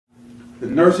the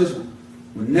nurses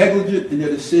were negligent in their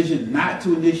decision not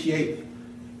to initiate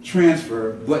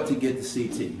transfer, but to get the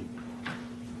CT.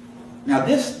 Now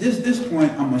this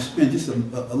point, I'm going to spend just a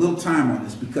little time on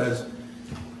this because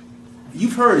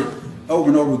you've heard it over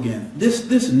and over again.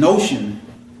 This notion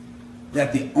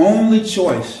that the only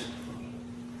choice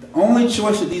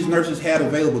that these nurses had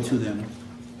available to them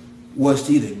was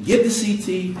to either get the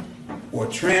CT or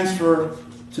transfer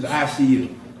to the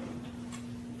ICU.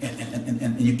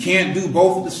 And you can't do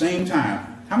both at the same time.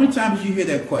 How many times did you hear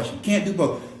that question? Can't do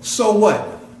both. So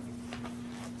what?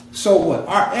 So what?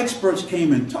 Our experts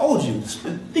came and told you.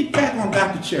 Think back on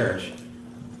Dr. Cherish.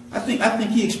 I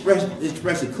think he expressed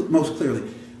it most clearly.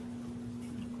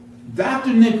 Dr.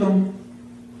 Nicome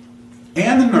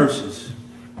and the nurses,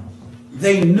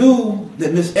 they knew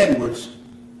that Miss Edwards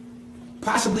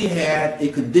possibly had a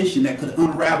condition that could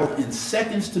unravel in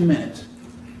seconds to minutes.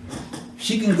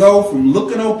 She can go from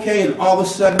looking okay and all of a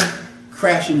sudden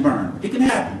crash and burn. It can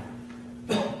happen.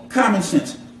 Common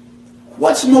sense.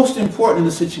 What's most important in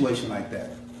a situation like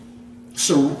that?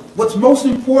 So what's most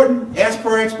important, as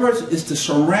per experts, is to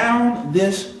surround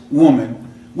this woman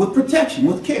with protection,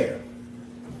 with care.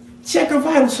 Check her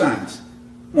vital signs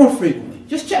more frequently.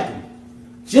 Just check them.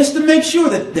 Just to make sure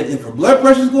that if her blood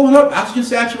pressure is going up, oxygen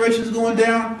saturation is going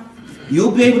down,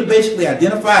 you'll be able to basically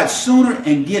identify it sooner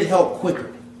and get help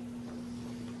quicker.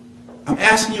 I'm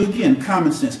asking you again,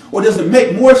 common sense. Or does it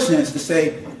make more sense to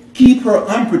say, keep her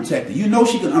unprotected? You know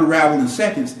she can unravel in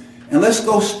seconds. And let's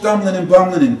go stumbling and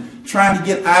bumbling and trying to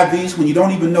get IVs when you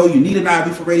don't even know you need an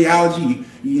IV for radiology.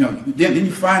 Then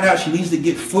you find out she needs to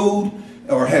get food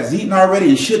or has eaten already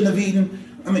and shouldn't have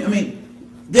eaten. I mean,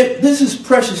 this is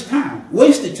precious time,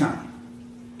 wasted time.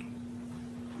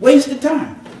 Wasted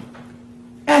time.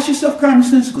 Ask yourself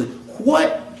commonsensically,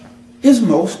 what is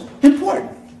most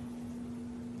important?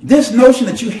 This notion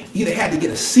that you either had to get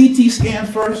a CT scan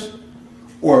first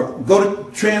or go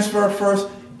to transfer first,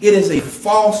 it is a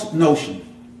false notion.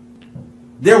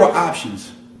 There were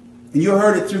options. And you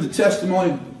heard it through the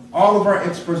testimony of all of our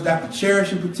experts, Dr.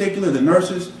 Cherish in particular, the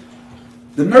nurses.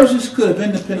 The nurses could have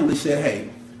independently said, hey,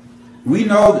 we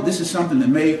know that this is something that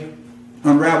may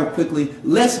unravel quickly.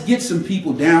 Let's get some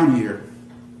people down here.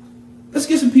 Let's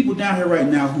get some people down here right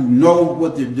now who know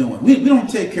what they're doing. We don't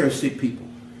take care of sick people.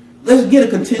 Let's get a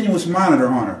continuous monitor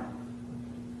on her.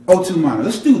 O2 monitor.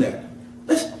 Let's do that.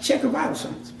 Let's check her vital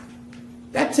signs.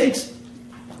 That takes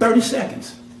 30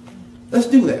 seconds. Let's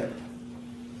do that.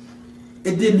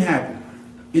 It didn't happen.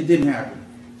 It didn't happen.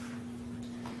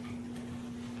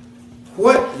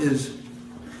 What is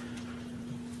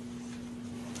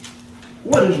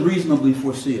reasonably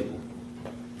foreseeable?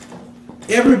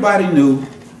 Everybody knew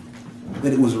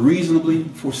that it was reasonably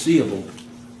foreseeable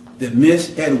that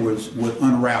Miss Edwards would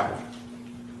unravel.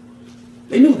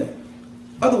 They knew that.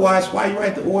 Otherwise, why you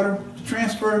write the order to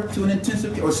transfer to an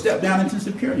intensive or step down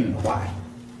intensive care unit? Why?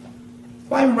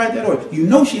 Why even write that order? You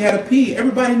know she had a P.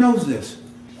 Everybody knows this.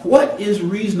 What is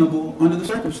reasonable under the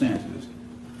circumstances?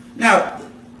 Now,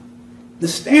 the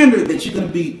standard that you're going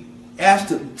to be asked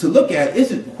to look at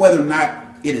isn't whether or not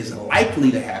it is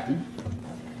likely to happen.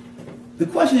 The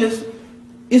question is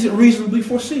it reasonably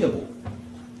foreseeable?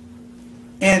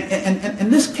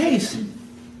 And this case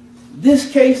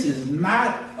is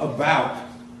not about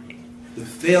the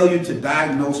failure to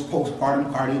diagnose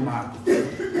postpartum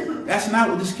cardiomyopathy. That's not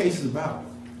what this case is about.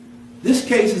 This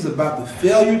case is about the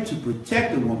failure to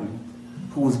protect a woman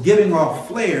who was giving off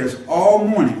flares all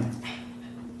mornings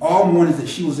that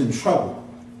she was in trouble.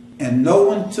 And no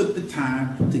one took the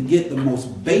time to get the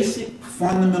most basic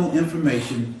fundamental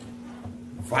information,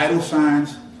 vital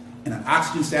signs, and an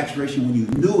oxygen saturation when you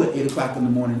knew at 8 o'clock in the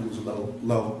morning it was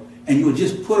low, and you would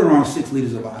just put her on 6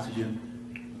 liters of oxygen.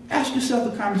 Ask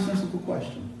yourself the commonsensical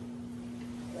question.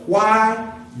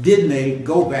 Why didn't they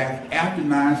go back after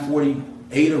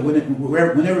 9:48 or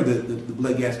whenever the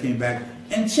blood gas came back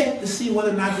and check to see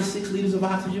whether or not the 6 liters of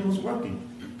oxygen was working?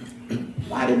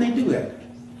 Why didn't they do that?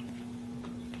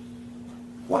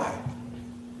 Why?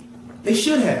 They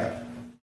should have.